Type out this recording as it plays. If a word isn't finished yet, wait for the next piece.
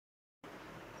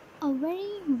A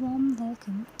very warm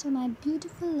welcome to my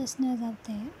beautiful listeners out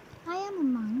there. I am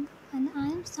Umang and I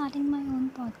am starting my own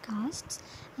podcasts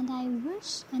and I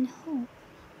wish and hope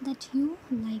that you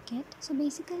like it. So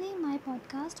basically my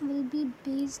podcast will be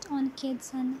based on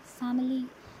kids and family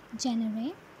genre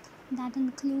that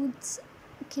includes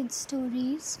kids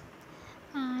stories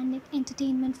and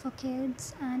entertainment for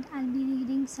kids, and I'll be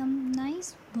reading some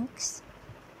nice books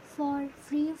for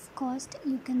free of cost.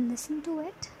 You can listen to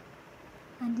it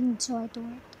and enjoy to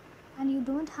it, and you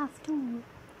don't have to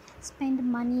spend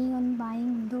money on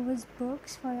buying those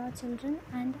books for your children,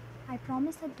 and I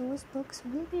promise that those books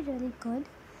will be really good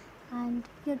and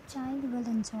your child will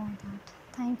enjoy that.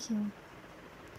 Thank you.